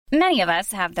Many of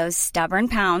us have those stubborn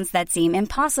pounds that seem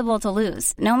impossible to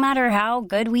lose, no matter how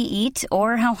good we eat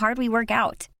or how hard we work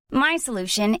out. My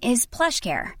solution is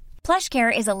PlushCare.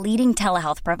 PlushCare is a leading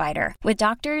telehealth provider with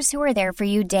doctors who are there for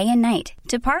you day and night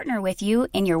to partner with you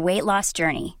in your weight loss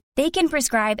journey. They can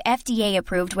prescribe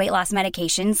FDA-approved weight loss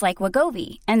medications like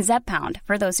Wegovy and Zepbound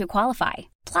for those who qualify.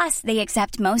 Plus, they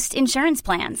accept most insurance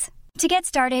plans. To get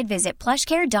started, visit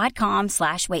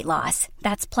plushcare.com/weightloss.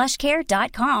 That's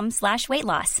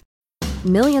plushcare.com/weightloss.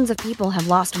 Millions of people have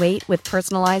lost weight with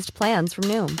personalized plans from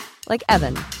Noom. Like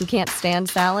Evan, who can't stand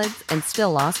salads and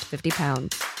still lost 50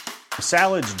 pounds.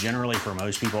 Salads generally for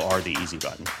most people are the easy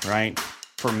button, right?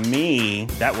 For me,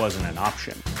 that wasn't an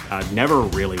option. I never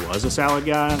really was a salad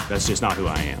guy. That's just not who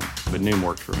I am. But Noom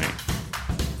worked for me.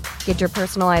 Get your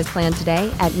personalized plan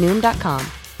today at Noom.com.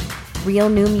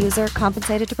 Real Noom user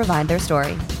compensated to provide their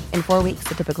story. In 4 weeks,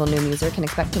 the typical Noom user can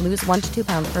expect to lose 1 to 2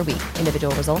 pounds per week.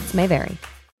 Individual results may vary.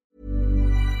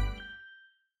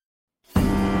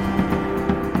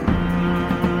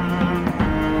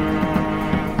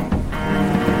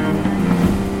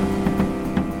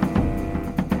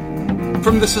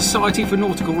 From the Society for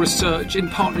Nautical Research in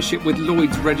partnership with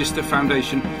Lloyd's Register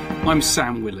Foundation, I'm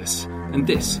Sam Willis, and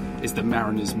this is the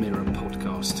Mariner's Mirror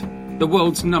podcast, the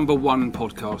world's #1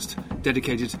 podcast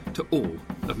dedicated to all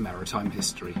of maritime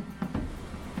history.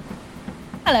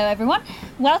 Hello everyone,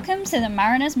 welcome to the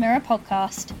Mariner's Mirror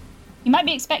podcast. You might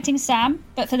be expecting Sam,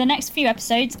 but for the next few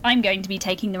episodes I'm going to be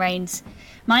taking the reins.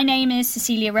 My name is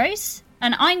Cecilia Rose,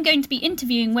 and I'm going to be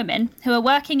interviewing women who are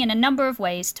working in a number of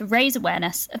ways to raise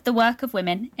awareness of the work of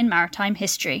women in maritime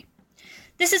history.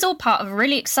 This is all part of a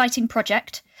really exciting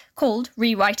project called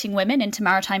Rewriting Women into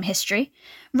Maritime History,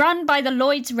 run by the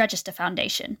Lloyd's Register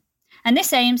Foundation. And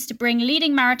this aims to bring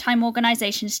leading maritime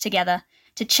organisations together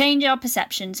to change our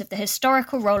perceptions of the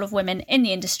historical role of women in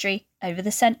the industry over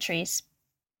the centuries.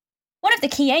 One of the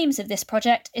key aims of this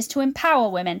project is to empower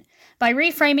women by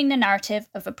reframing the narrative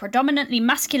of a predominantly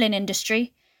masculine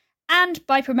industry and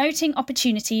by promoting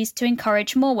opportunities to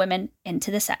encourage more women into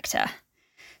the sector.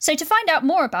 So to find out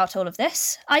more about all of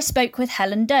this, I spoke with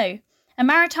Helen Doe, a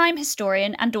maritime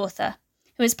historian and author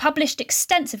who has published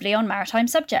extensively on maritime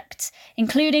subjects,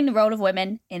 including the role of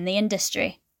women in the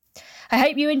industry. I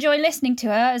hope you enjoy listening to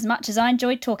her as much as I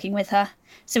enjoyed talking with her.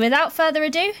 So without further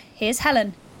ado, here's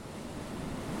Helen.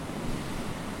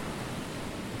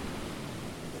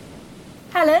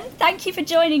 Helen, thank you for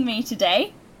joining me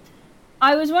today.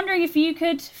 I was wondering if you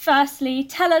could firstly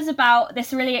tell us about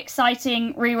this really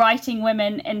exciting Rewriting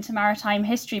Women into Maritime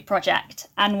History project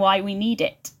and why we need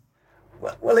it.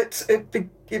 Well, it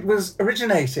was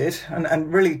originated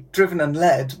and really driven and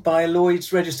led by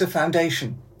Lloyd's Register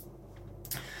Foundation.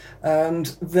 And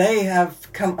they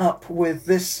have come up with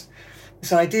this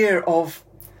idea of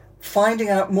finding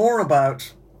out more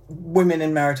about women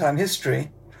in maritime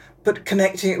history, but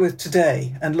connecting it with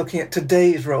today and looking at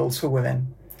today's roles for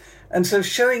women. And so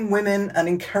showing women and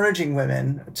encouraging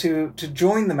women to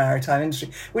join the maritime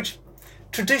industry, which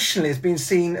traditionally has been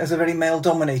seen as a very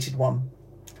male-dominated one.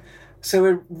 So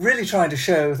we're really trying to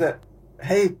show that,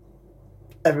 hey,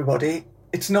 everybody,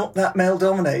 it's not that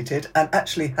male-dominated and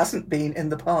actually hasn't been in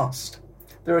the past.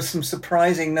 There are some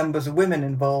surprising numbers of women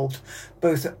involved,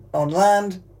 both on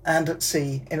land and at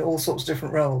sea, in all sorts of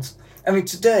different roles. I mean,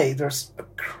 today there's a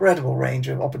credible range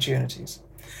of opportunities.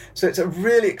 So it's a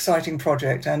really exciting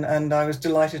project, and I was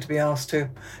delighted to be asked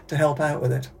to help out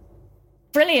with it.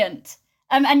 Brilliant.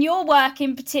 And your work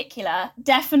in particular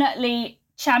definitely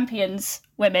champions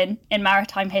women in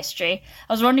maritime history.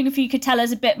 I was wondering if you could tell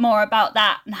us a bit more about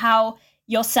that and how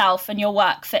yourself and your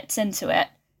work fits into it.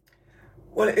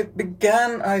 Well, it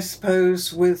began, I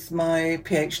suppose, with my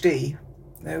PhD,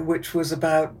 which was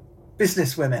about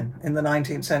business women in the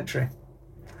 19th century.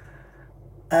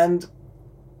 And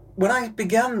when I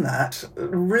began that,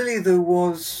 really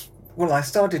I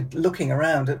started looking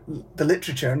around at the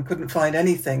literature and couldn't find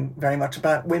anything very much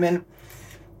about women,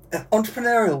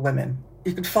 entrepreneurial women.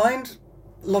 You could find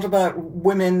a lot about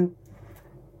women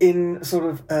in sort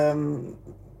of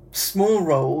small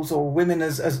roles, or women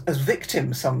as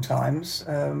victims sometimes,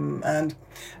 and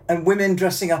women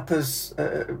dressing up as,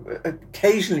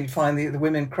 occasionally you'd find the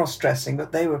women cross-dressing,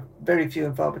 but they were very few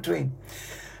and far between.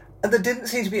 And there didn't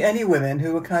seem to be any women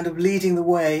who were kind of leading the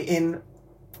way in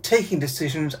taking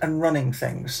decisions and running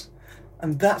things.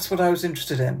 And that's what I was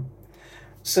interested in.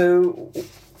 So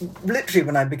literally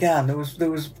when I began, there was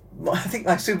I think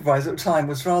my supervisor at the time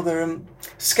was rather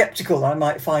sceptical I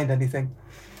might find anything.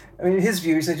 I mean, in his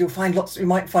view, he said, you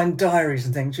might find diaries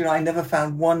and things. I never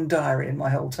found one diary in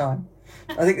my whole time.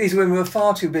 I think these women were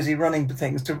far too busy running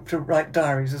things to write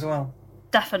diaries as well.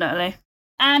 Definitely.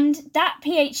 And that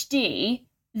PhD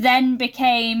then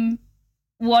became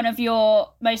one of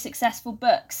your most successful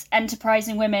books,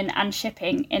 Enterprising Women and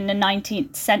Shipping in the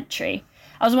 19th Century.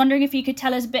 I was wondering if you could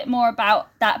tell us a bit more about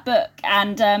that book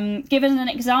and give us an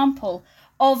example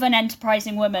of an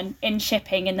enterprising woman in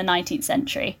shipping in the 19th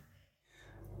century.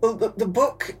 Well, the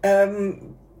book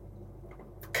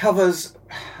covers,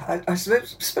 I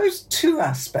suppose, two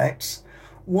aspects.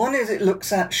 One is it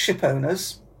looks at ship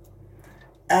owners.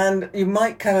 And you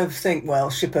might kind of think, well,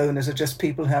 ship owners are just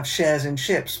people who have shares in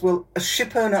ships. Well, a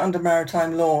ship owner under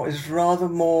maritime law is rather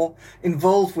more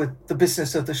involved with the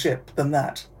business of the ship than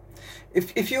that.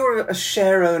 If you're a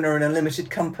share owner in a limited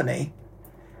company,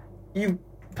 you,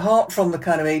 apart from the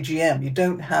kind of AGM, you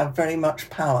don't have very much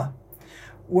power.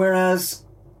 Whereas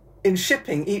in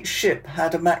shipping, each ship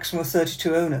had a maximum of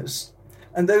 32 owners,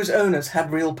 and those owners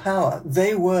had real power.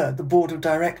 They were the board of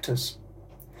directors.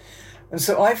 And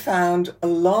so I found a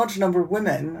large number of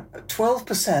women.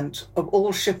 12% of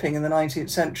all shipping in the 19th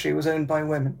century was owned by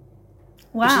women.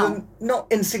 Wow. Which is a not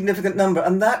insignificant number.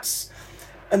 And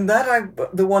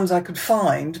the ones I could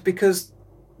find, because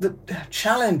the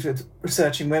challenge with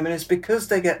researching women is because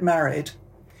they get married,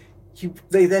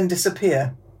 they then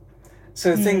disappear.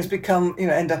 So things become,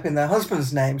 end up in their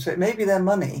husband's name. So it may be their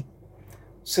money.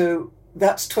 So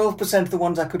that's 12% of the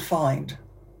ones I could find.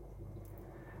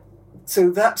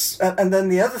 So and then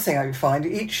the other thing I would find,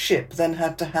 each ship then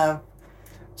had to have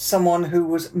someone who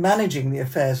was managing the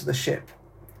affairs of the ship,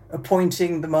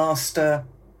 appointing the master,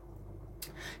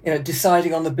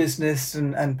 deciding on the business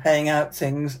and paying out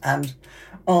things and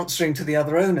answering to the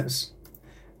other owners.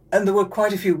 And there were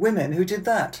quite a few women who did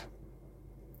that.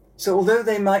 So although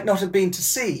they might not have been to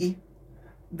sea,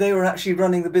 they were actually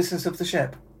running the business of the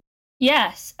ship.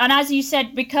 Yes. And as you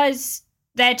said, because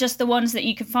they're just the ones that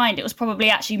you could find, it was probably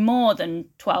actually more than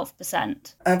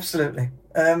 12%. Absolutely.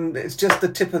 It's just the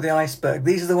tip of the iceberg.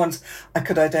 These are the ones I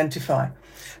could identify.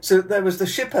 So there was the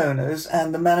ship owners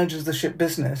and the managers of the ship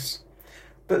business.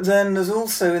 But then there's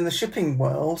also, in the shipping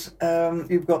world,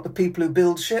 you've got the people who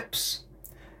build ships,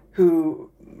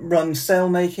 who run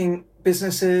sail-making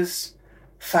businesses,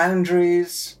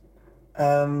 foundries,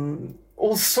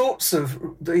 all sorts of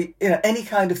any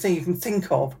kind of thing you can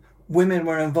think of. Women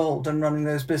were involved in running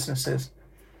those businesses.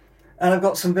 And I've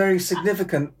got some very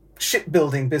significant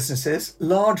shipbuilding businesses,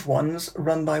 large ones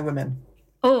run by women.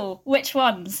 Oh, which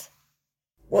ones?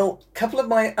 Well, a couple of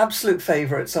my absolute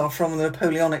favourites are from the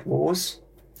Napoleonic Wars.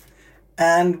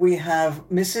 And we have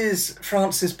Mrs.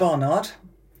 Frances Barnard,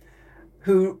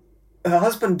 her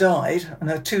husband died and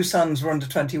her two sons were under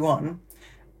 21.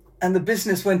 And the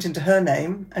business went into her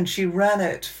name and she ran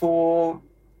it for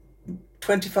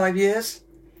 25 years.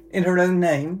 In her own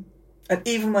name, and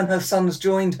even when her sons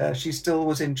joined her, she still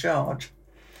was in charge.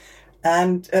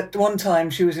 And at one time,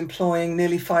 she was employing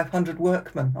nearly 500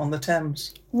 workmen on the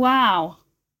Thames. Wow.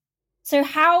 So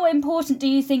how important do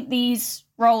you think these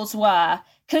roles were?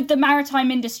 Could the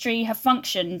maritime industry have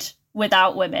functioned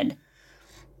without women?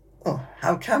 Oh,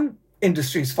 how can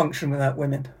industries function without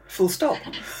women? Full stop.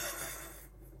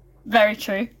 Very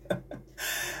true.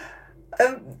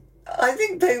 I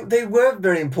think they were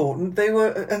very important. They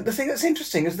were, and the thing that's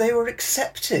interesting is they were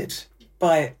accepted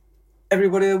by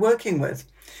everybody they're working with.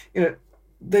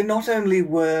 They not only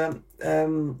were,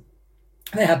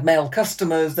 they had male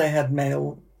customers, they had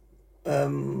male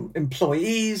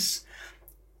employees.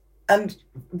 And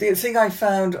the thing I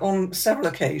found on several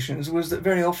occasions was that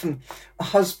very often a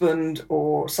husband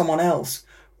or someone else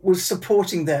was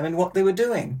supporting them in what they were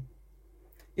doing.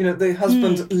 The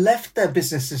husbands left their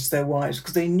businesses to their wives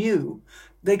because they knew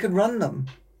they could run them.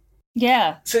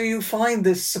 Yeah. So you find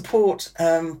this support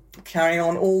carrying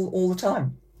on all the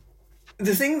time.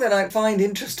 The thing that I find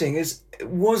interesting is,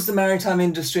 was the maritime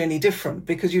industry any different?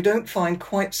 Because you don't find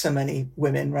quite so many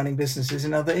women running businesses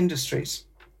in other industries.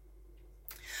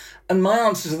 And my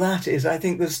answer to that is, I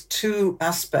think there's two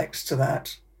aspects to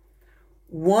that.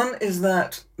 One is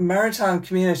that maritime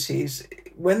communities,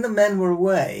 when the men were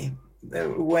away,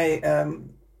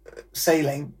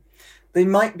 sailing, they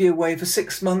might be away for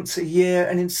 6 months, a year,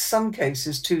 and in some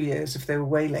cases 2 years if they were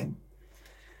whaling.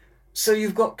 So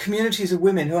you've got communities of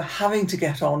women who are having to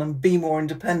get on and be more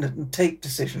independent and take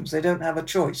decisions. They don't have a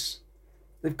choice.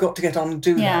 They've got to get on and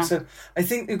do that. So I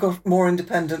think you've got more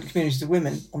independent communities of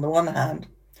women on the one hand.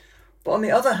 But on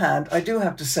the other hand, I do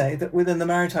have to say that within the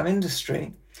maritime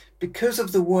industry, because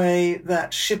of the way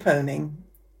that ship owning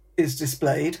is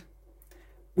displayed,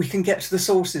 we can get to the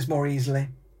sources more easily.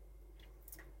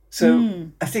 So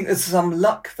I think there's some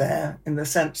luck there in the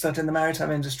sense that in the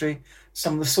maritime industry,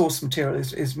 some of the source material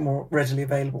is more readily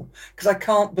available. Because I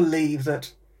can't believe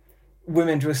that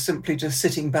women were simply just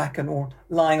sitting back and or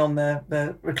lying on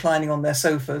reclining on their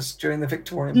sofas during the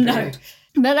Victorian period.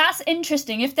 No, but that's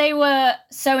interesting. If they were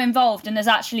so involved and there's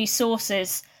actually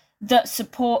sources that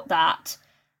support that,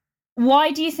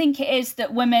 why do you think it is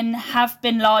that women have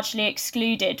been largely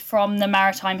excluded from the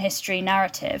maritime history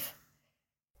narrative?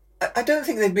 I don't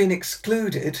think they've been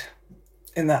excluded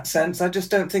in that sense. I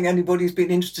just don't think anybody's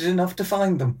been interested enough to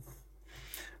find them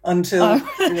until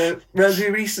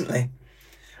relatively recently.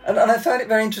 And I found it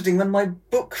very interesting. When my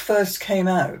book first came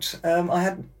out, I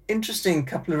had an interesting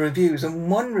couple of reviews, and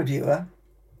one reviewer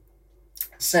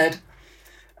said,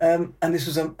 and this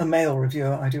was a male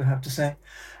reviewer, I do have to say,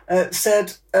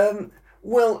 said,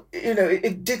 well,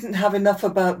 it didn't have enough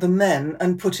about the men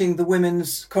and putting the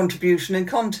women's contribution in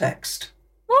context.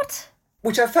 What?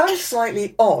 Which I found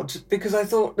slightly odd, because I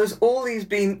thought there's all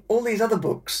these other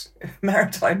books,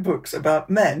 maritime books about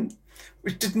men,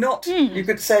 which did not, you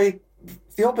could say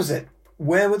the opposite.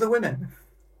 Where were the women?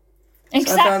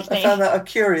 Exactly. So I found that a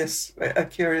curious.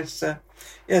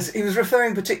 Yes, he was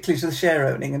referring particularly to the share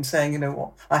owning and saying,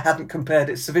 I hadn't compared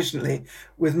it sufficiently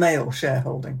with male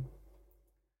shareholding.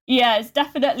 Yeah, it's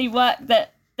definitely work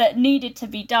that needed to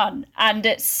be done, and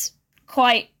it's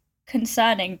quite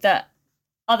concerning that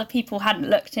other people hadn't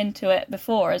looked into it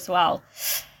before as well.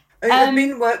 There had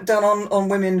been work done on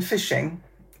women fishing,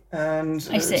 and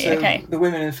I see. so Okay. the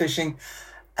women in fishing,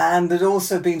 and there'd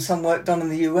also been some work done in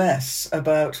the US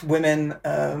about women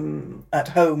at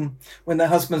home when their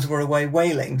husbands were away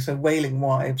whaling, so whaling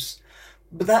wives.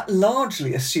 But that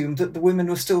largely assumed that the women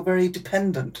were still very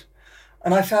dependent.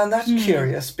 And I found that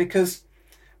curious, because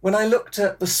when I looked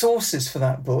at the sources for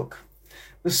that book,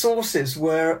 the sources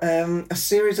were a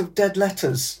series of dead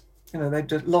letters.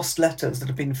 They'd lost letters that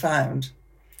had been found,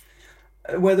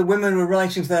 where the women were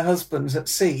writing to their husbands at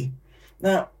sea.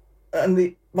 Now,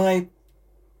 and my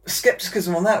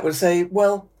scepticism on that would say,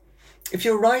 well, if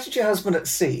you're writing to your husband at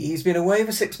sea, he's been away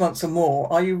for 6 months or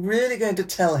more, are you really going to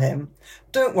tell him,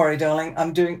 don't worry, darling,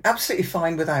 I'm doing absolutely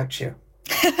fine without you?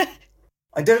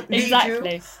 I don't need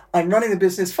you. I'm running the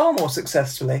business far more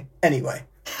successfully anyway.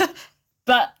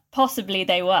 But possibly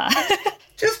they were.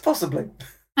 Just possibly.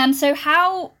 And so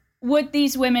how would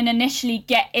these women initially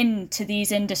get into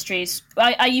these industries?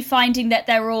 Are you finding that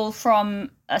they're all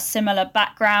from a similar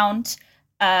background,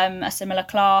 a similar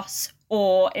class,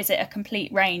 or is it a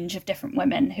complete range of different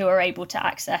women who are able to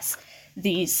access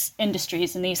these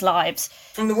industries and these lives?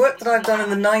 From the work that I've done in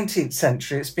the 19th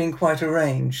century, it's been quite a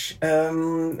range.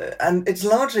 And it's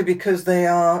largely because they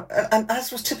are, and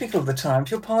as was typical of the time,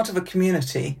 if you're part of a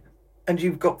community and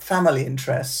you've got family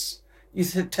interests, you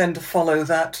tend to follow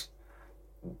that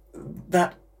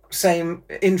same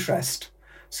interest.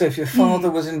 So if your father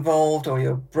was involved, or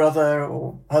your brother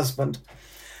or husband.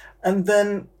 And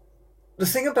then the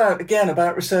thing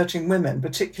about researching women,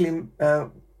 particularly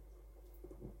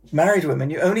married women,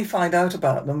 you only find out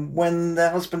about them when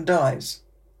their husband dies.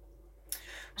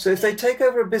 So if they take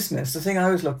over a business, the thing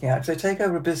I was looking at, if they take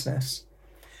over a business,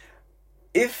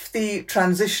 if the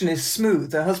transition is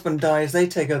smooth, their husband dies, they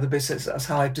take over the business. That's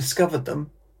how I discovered them,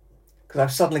 because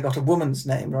I've suddenly got a woman's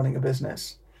name running a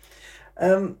business.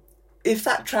 If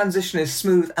that transition is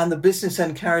smooth and the business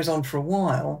then carries on for a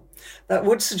while, that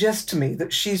would suggest to me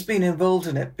that she's been involved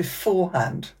in it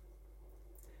beforehand.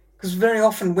 Because very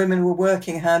often women were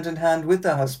working hand in hand with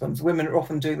their husbands. Women are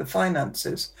often doing the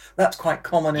finances. That's quite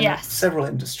common in several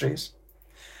industries.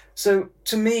 So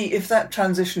to me, if that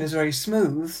transition is very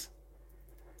smooth,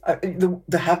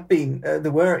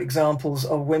 there were examples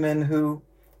of women who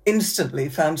instantly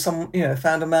found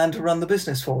a man to run the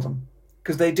business for them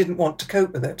because they didn't want to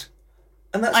cope with it.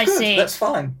 And that's good. See. That's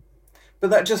fine. But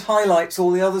that just highlights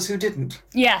all the others who didn't.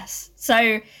 Yes.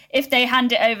 So if they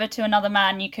hand it over to another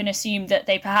man, you can assume that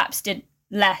they perhaps did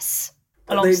less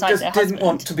alongside their husband. They just didn't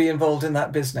want to be involved in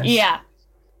that business. Yeah.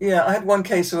 Yeah, I had one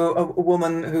case of a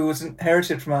woman who was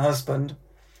inherited from her husband,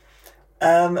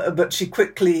 but she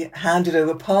quickly handed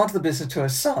over part of the business to her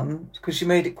son because she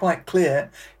made it quite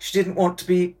clear she didn't want to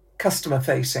be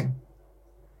customer-facing.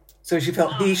 So she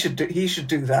felt he should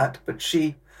do that, but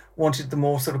she wanted the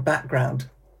more sort of background.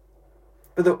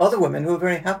 But there were other women who were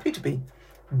very happy to be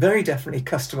very definitely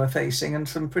customer-facing and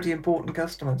some pretty important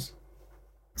customers.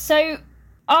 So,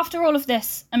 after all of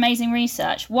this amazing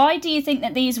research, why do you think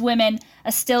that these women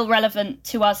are still relevant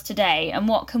to us today, and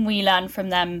what can we learn from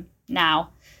them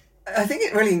now? I think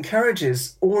it really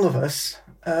encourages all of us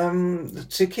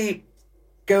to keep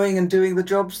going and doing the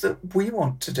jobs that we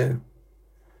want to do.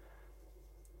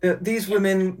 These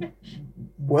women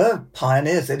were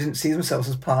pioneers. They didn't see themselves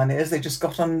as pioneers. They just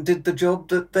got on and did the job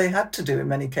that they had to do in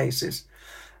many cases.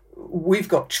 we've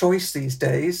got choice these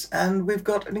days, and we've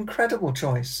got an incredible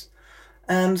choice.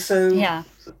 And so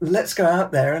let's go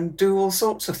out there and do all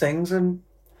sorts of things. And,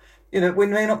 we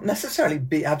may not necessarily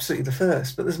be absolutely the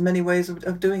first, but there's many ways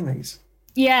of doing these.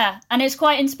 Yeah, and it's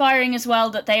quite inspiring as well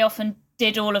that they often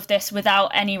did all of this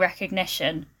without any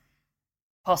recognition,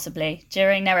 possibly,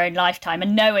 during their own lifetime,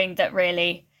 and knowing that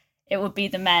really it would be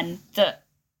the men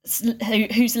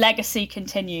whose legacy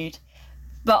continued.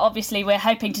 But obviously we're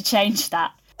hoping to change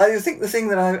that. I think the thing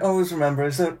that I always remember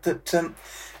is that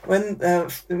when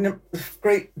the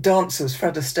great dancers,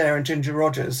 Fred Astaire and Ginger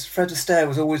Rogers, Fred Astaire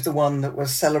was always the one that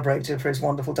was celebrated for his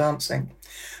wonderful dancing.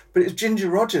 But it was Ginger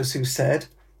Rogers who said,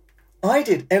 "I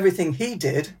did everything he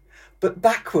did, but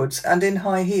backwards and in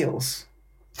high heels."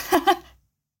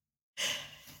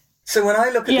 So when I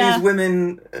look at these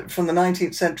women from the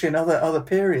 19th century and other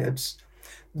periods,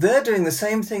 they're doing the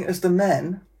same thing as the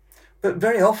men, but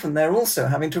very often they're also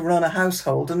having to run a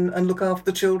household and look after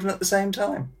the children at the same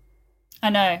time. I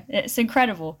know, it's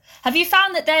incredible. Have you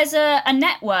found that there's a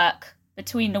network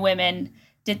between the women?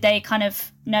 Did they kind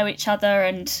of know each other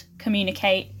and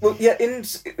communicate? Well, yeah, in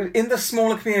the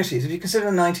smaller communities, if you consider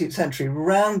the 19th century,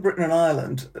 around Britain and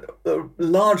Ireland, a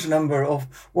large number of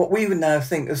what we would now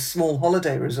think as small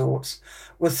holiday resorts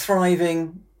were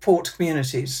thriving port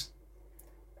communities,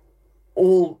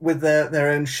 all with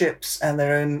their own ships and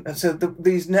their own... So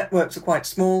these networks are quite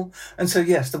small. And so,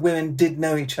 yes, the women did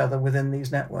know each other within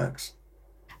these networks.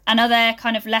 And are there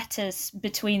kind of letters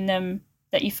between them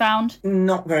that you found?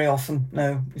 Not very often,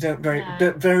 no. You don't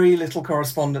very little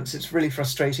correspondence. It's really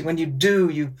frustrating. When you do,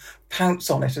 you pounce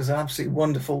on it as an absolutely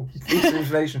wonderful piece of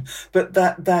information. But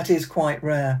that is quite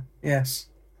rare, yes.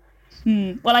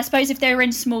 Well, I suppose if they were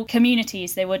in small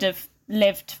communities, they would have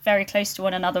lived very close to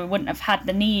one another, wouldn't have had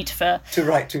the need to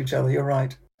write to each other. You're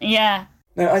right. Yeah.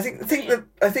 No, I think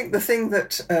the thing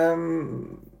that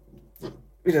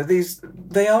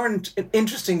they are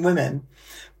interesting women,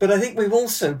 but I think we've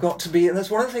also got to be, and that's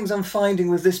one of the things I'm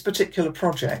finding with this particular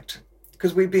project,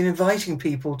 because we've been inviting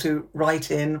people to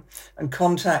write in and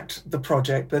contact the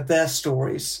project with their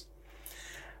stories.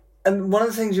 And one of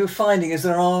the things you're finding is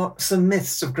there are some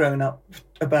myths have grown up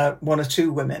about one or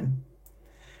two women.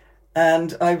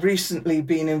 And I've recently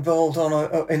been involved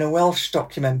in a Welsh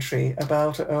documentary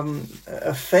about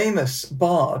a famous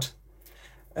bard,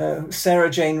 Sarah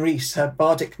Jane Rhys. Her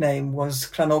bardic name was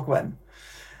Llanogwen.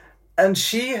 And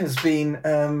she has been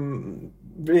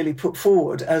really put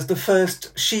forward as the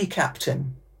first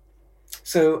she-captain.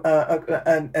 So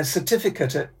a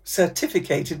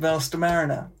certificated master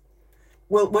mariner.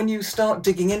 Well, when you start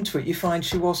digging into it, you find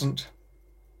she wasn't.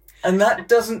 And that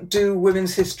doesn't do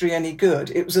women's history any good.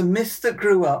 It was a myth that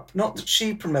grew up, not that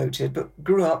she promoted, but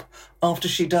grew up after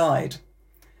she died.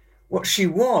 What she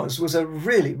was a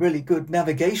really, really good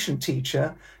navigation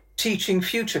teacher, teaching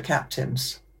future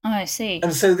captains. Oh, I see.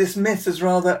 And so this myth has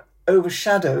rather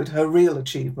overshadowed her real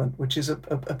achievement, which is a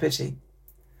pity.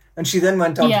 And she then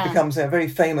went on to become a very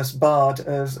famous bard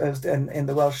as in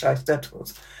the Welsh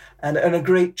Eisteddfod, and a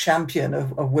great champion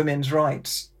of women's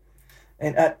rights.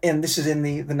 And this is in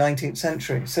the 19th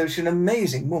century. So she's an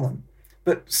amazing woman.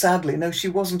 But sadly, no, she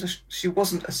wasn't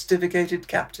a certificated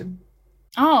captain.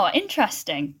 Oh,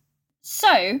 interesting.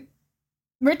 So,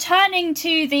 returning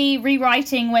to the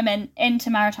Rewriting Women into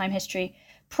Maritime History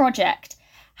project,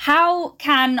 how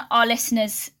can our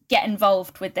listeners get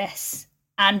involved with this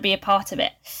and be a part of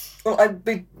it? Well, I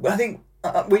think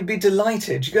we'd be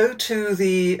delighted. Go to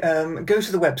the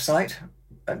website.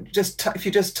 If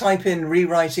you just type in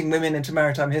Rewriting Women into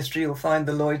Maritime History, you'll find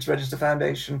the Lloyd's Register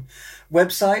Foundation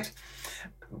website.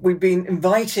 We've been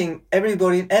inviting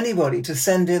anybody to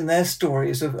send in their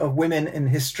stories of women in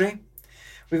history.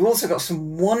 We've also got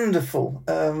some wonderful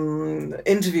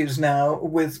interviews now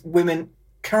with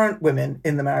current women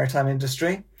in the maritime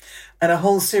industry, and a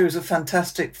whole series of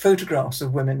fantastic photographs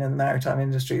of women in the maritime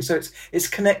industry. So it's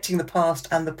connecting the past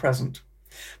and the present.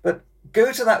 But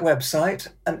go to that website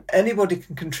and anybody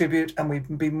can contribute, and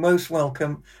we'd be most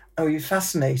welcome and we'd be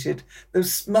fascinated. There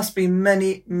must be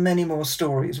many, many more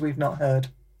stories we've not heard.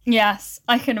 Yes,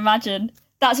 I can imagine.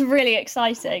 That's really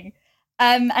exciting.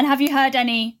 And have you heard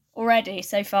any already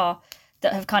so far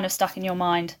that have kind of stuck in your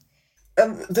mind?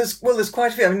 There's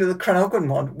quite a few. I mean, the Llanogwen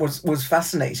one was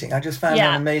fascinating. I just found her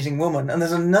an amazing woman. And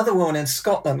there's another woman in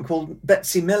Scotland called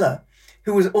Betsy Miller,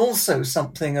 who was also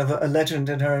something of a legend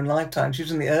in her own lifetime. She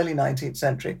was in the early 19th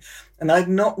century, and I'd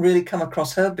not really come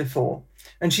across her before.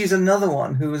 And she's another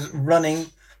one who was running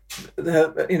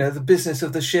the business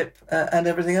of the ship and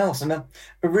everything else, and a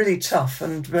really tough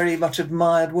and very much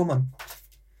admired woman.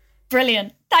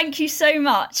 Brilliant. Thank you so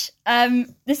much.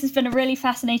 This has been a really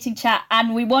fascinating chat,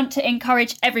 and we want to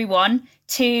encourage everyone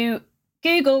to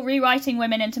Google Rewriting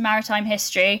Women into Maritime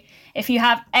History. If you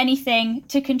have anything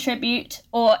to contribute,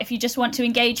 or if you just want to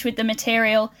engage with the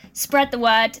material, spread the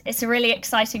word. It's a really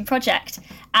exciting project.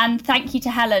 And thank you to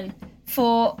Helen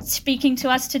for speaking to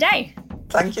us today.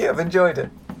 Thank you, I've enjoyed it.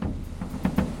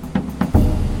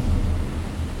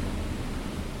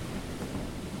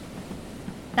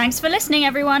 Thanks for listening,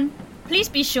 everyone. Please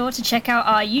be sure to check out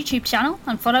our YouTube channel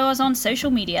and follow us on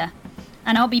social media.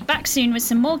 And I'll be back soon with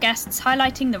some more guests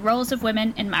highlighting the roles of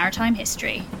women in maritime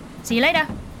history. See you later.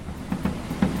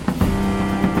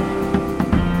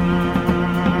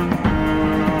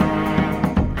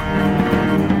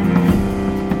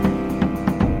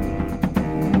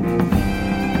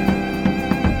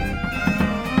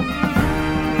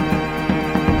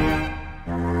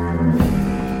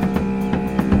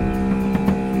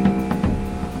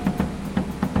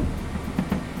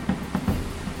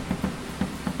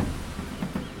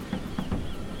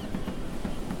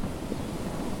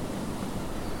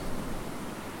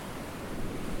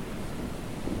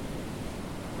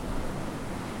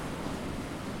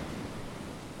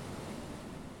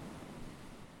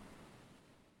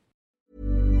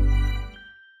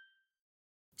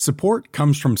 Support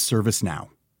comes from ServiceNow,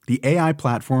 the AI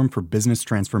platform for business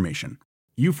transformation.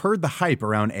 You've heard the hype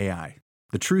around AI.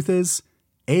 The truth is,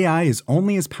 AI is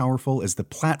only as powerful as the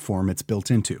platform it's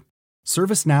built into.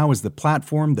 ServiceNow is the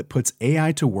platform that puts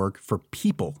AI to work for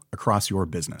people across your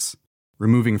business,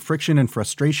 removing friction and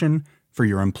frustration for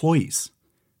your employees,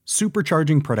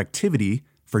 supercharging productivity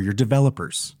for your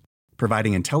developers,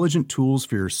 providing intelligent tools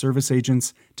for your service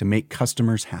agents to make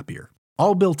customers happier.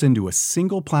 All built into a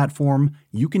single platform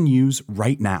you can use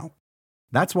right now.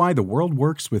 That's why the world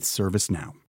works with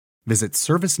ServiceNow. Visit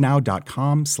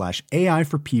servicenow.com/AI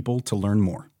for people to learn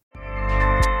more.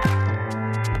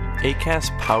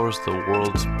 Acast powers the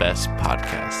world's best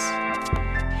podcasts.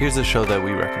 Here's a show that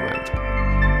we recommend.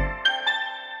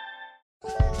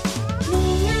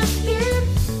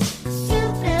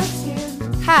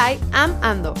 Hi, I'm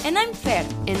Ando. And I'm Fer.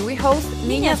 And we host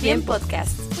Niñas Bien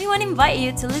podcast. We want to invite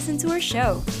you to listen to our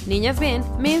show. Niñas Bien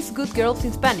means good girls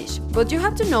in Spanish, but you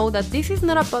have to know that this is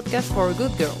not a podcast for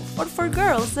good girls. Or for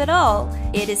girls at all.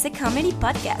 It is a comedy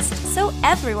podcast, so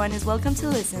everyone is welcome to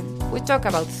listen. We talk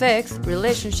about sex,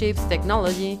 relationships,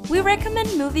 technology. We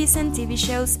recommend movies and TV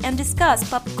shows and discuss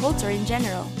pop culture in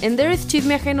general. And there is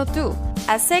Chisme Ajeno too.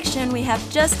 A section we have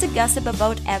just to gossip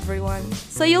about everyone.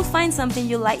 So you'll find something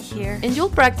you like here. And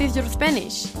you'll practice your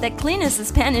Spanish. The cleanest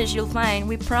Spanish you'll find,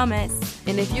 we promise.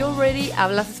 And if you already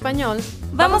hablas español,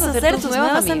 vamos a ser tus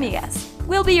nuevas amigas.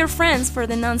 We'll be your friends for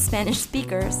the non-Spanish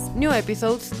speakers. New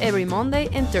episodes every Monday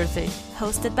and Thursday.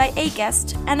 Hosted by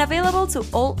Acast and available to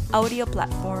all audio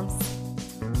platforms.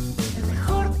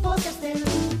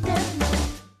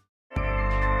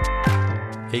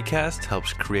 Acast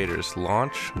helps creators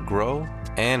launch, grow,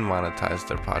 and monetize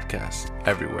their podcasts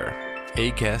everywhere.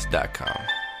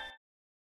 Acast.com.